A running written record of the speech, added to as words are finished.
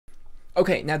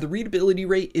Okay, now the readability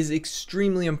rate is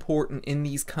extremely important in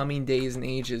these coming days and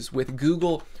ages, with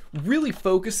Google really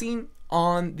focusing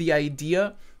on the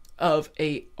idea of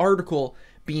a article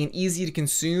being easy to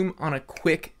consume on a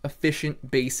quick,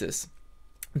 efficient basis.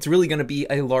 It's really going to be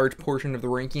a large portion of the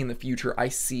ranking in the future, I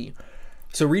see.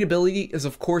 So readability is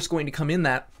of course going to come in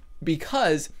that,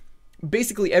 because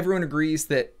basically everyone agrees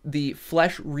that the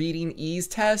Flesch reading ease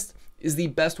test is the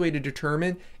best way to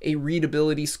determine a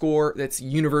readability score that's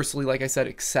universally, like I said,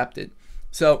 accepted.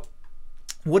 So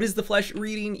what is the Flesch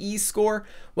reading ease score?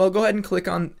 Well, go ahead and click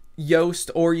on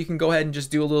Yoast, or you can go ahead and just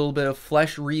do a little bit of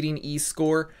Flesch reading ease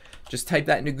score. Just type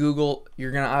that into Google.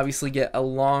 You're going to obviously get a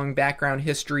long background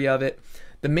history of it.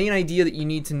 The main idea that you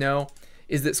need to know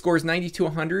is that scores 90 to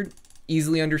 100,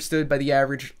 easily understood by the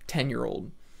average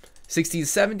 10-year-old. 60 to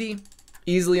 70,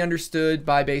 easily understood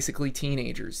by basically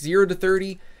teenagers. 0 to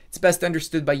 30, it's best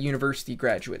understood by university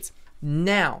graduates.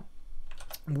 Now,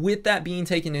 with that being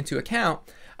taken into account,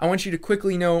 I want you to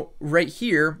quickly know right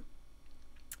here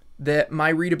that my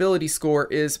readability score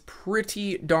is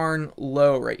pretty darn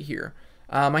low right here.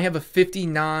 I have a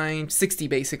 59, 60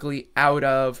 basically out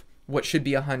of what should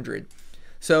be 100.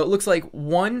 So it looks like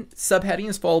one subheading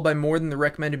is followed by more than the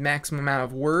recommended maximum amount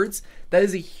of words. That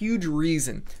is a huge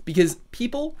reason, because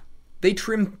people, they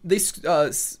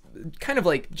kind of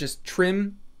like just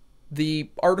trim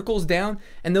the articles down,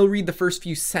 and they'll read the first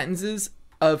few sentences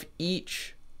of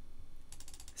each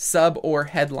sub or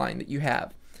headline that you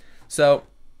have. So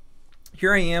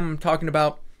here I am, I'm talking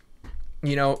about,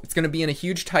 it's going to be in a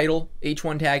huge title,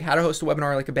 H1 tag, how to host a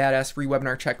webinar like a badass, free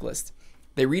webinar checklist.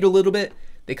 They read a little bit,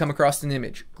 they come across an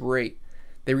image. Great.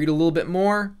 They read a little bit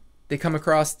more, they come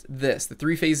across this, the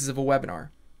 3 phases of a webinar.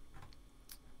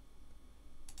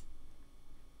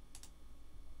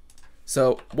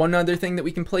 So one other thing that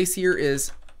we can place here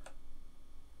is,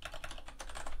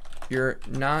 you're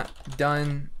not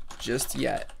done just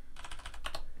yet.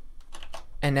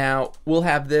 And now we'll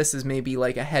have this as maybe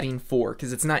like a heading 4,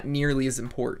 because it's not nearly as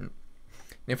important.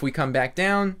 And if we come back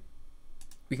down,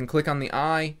 we can click on the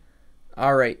I.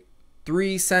 All right,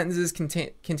 3 sentences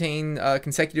contain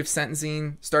consecutive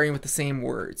sentencing starting with the same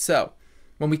word. So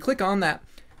when we click on that,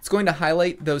 it's going to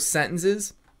highlight those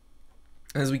sentences.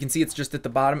 As we can see, it's just at the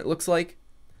bottom, it looks like.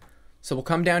 So we'll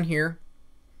come down here,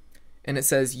 and it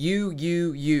says you.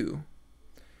 You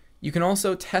can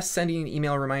also test sending an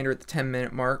email reminder at the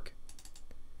 10-minute mark,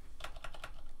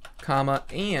 comma,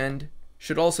 and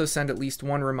should also send at least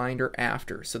 1 reminder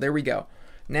after. So there we go.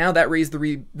 Now that raised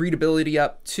the readability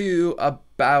up to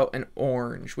about an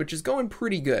orange, which is going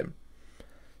pretty good.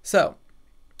 So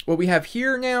what we have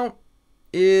here now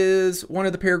is one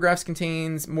of the paragraphs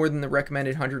contains more than the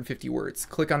recommended 150 words.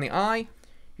 Click on the I,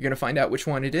 you're going to find out which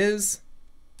one it is.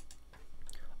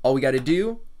 All we got to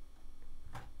do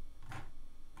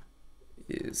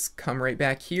is come right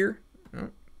back here. Oh,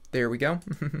 there we go.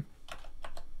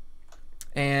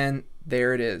 And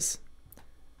there it is.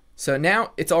 So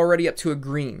now it's already up to a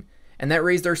green, and that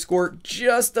raised our score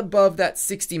just above that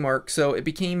 60 mark, so it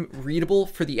became readable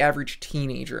for the average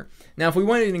teenager. Now if we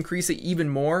wanted to increase it even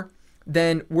more,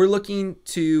 then we're looking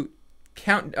to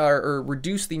count or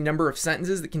reduce the number of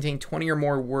sentences that contain 20 or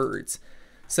more words.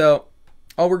 So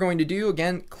all we're going to do,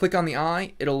 again, click on the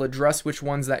I, it'll address which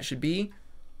ones that should be.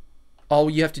 All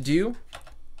you have to do,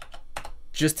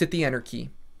 just hit the enter key.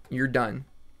 You're done.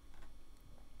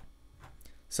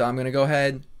 So I'm going to go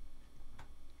ahead,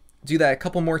 do that a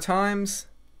couple more times.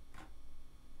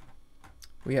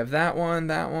 We have that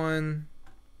one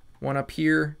up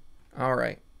here. All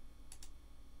right.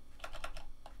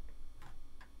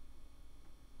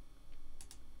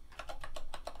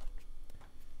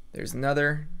 There's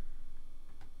another.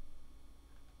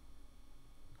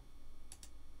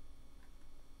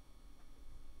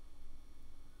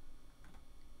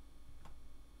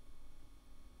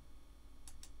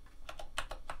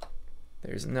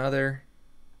 There's another.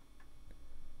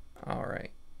 All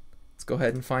right. Let's go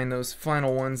ahead and find those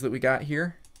final ones that we got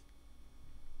here.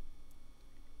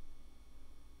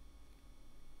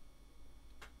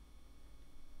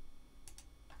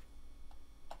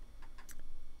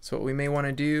 So what we may want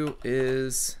to do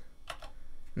is,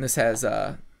 and this has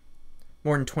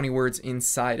more than 20 words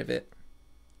inside of it.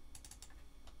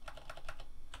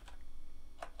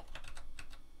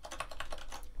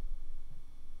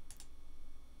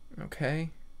 Okay,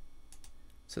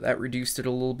 so that reduced it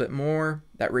a little bit more.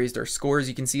 That raised our scores.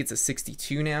 You can see it's a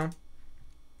 62 now.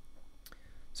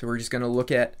 So we're just going to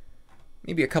look at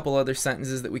maybe a couple other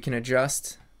sentences that we can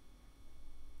adjust.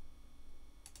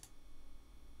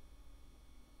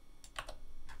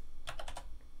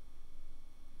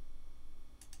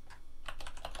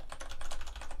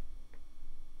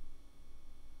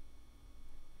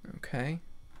 Okay.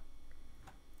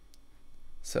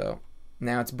 So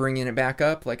now it's bringing it back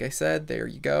up. Like I said, there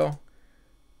you go.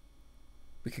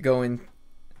 We could go in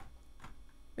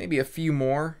maybe a few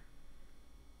more.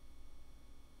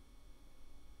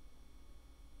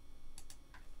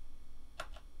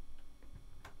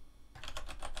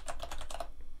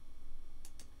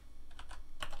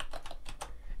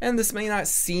 And this may not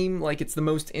seem like it's the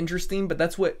most interesting, but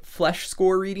that's what flesh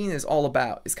score reading is all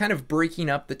about. It's kind of breaking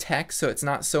up the text so it's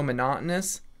not so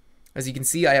monotonous. As you can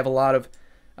see, I have a lot of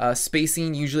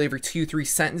spacing. Usually every 2-3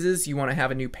 sentences, you want to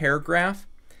have a new paragraph.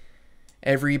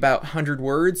 Every about 100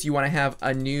 words, you want to have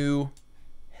a new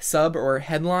sub or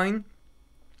headline.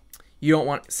 You don't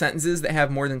want sentences that have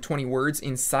more than 20 words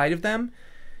inside of them.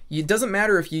 It doesn't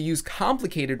matter if you use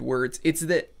complicated words. It's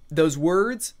that those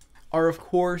words are, of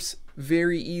course,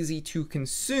 very easy to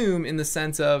consume in the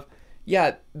sense of,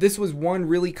 yeah, this was one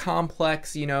really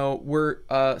complex,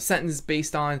 sentence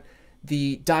based on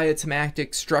the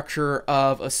diatomatic structure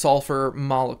of a sulfur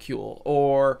molecule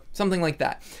or something like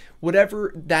that.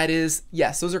 Whatever that is,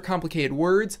 yes, those are complicated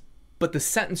words, but the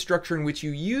sentence structure in which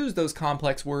you use those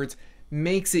complex words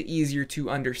makes it easier to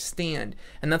understand.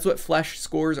 And that's what flesh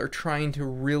scores are trying to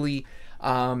really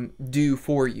do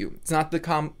for you. It's not the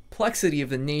complexity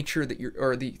of the nature that you're,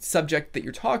 or the subject that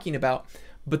you're talking about,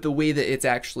 but the way that it's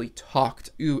actually talked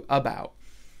about.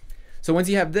 So once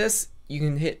you have this, you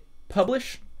can hit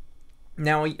publish.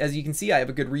 Now, as you can see, I have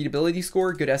a good readability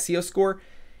score, good SEO score,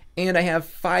 and I have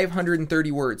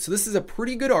 530 words. So this is a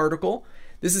pretty good article.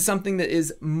 This is something that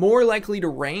is more likely to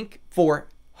rank for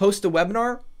host a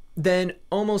webinar than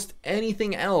almost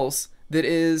anything else that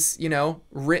is,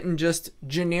 written just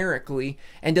generically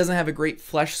and doesn't have a great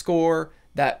flesh score,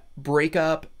 that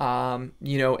breakup,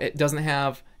 it doesn't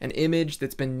have an image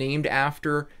that's been named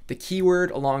after the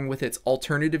keyword along with its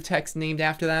alternative text named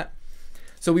after that.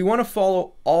 So we want to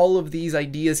follow all of these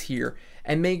ideas here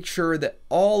and make sure that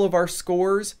all of our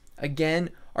scores,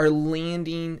 again, are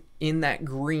landing in that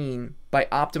green by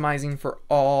optimizing for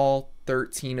all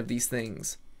 13 of these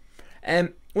things.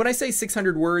 And when I say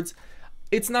 600 words,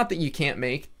 it's not that you can't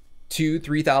make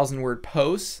 2,000-3,000 word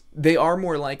posts. They are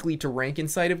more likely to rank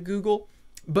inside of Google.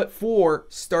 But for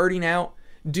starting out,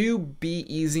 do be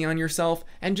easy on yourself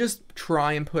and just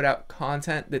try and put out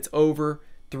content that's over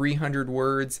 300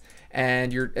 words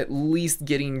and you're at least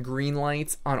getting green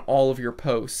lights on all of your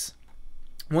posts.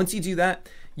 Once you do that,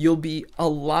 you'll be a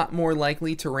lot more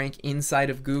likely to rank inside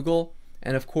of Google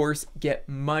and of course get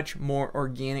much more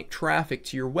organic traffic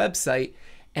to your website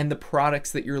and the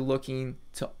products that you're looking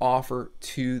to offer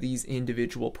to these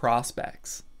individual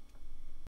prospects.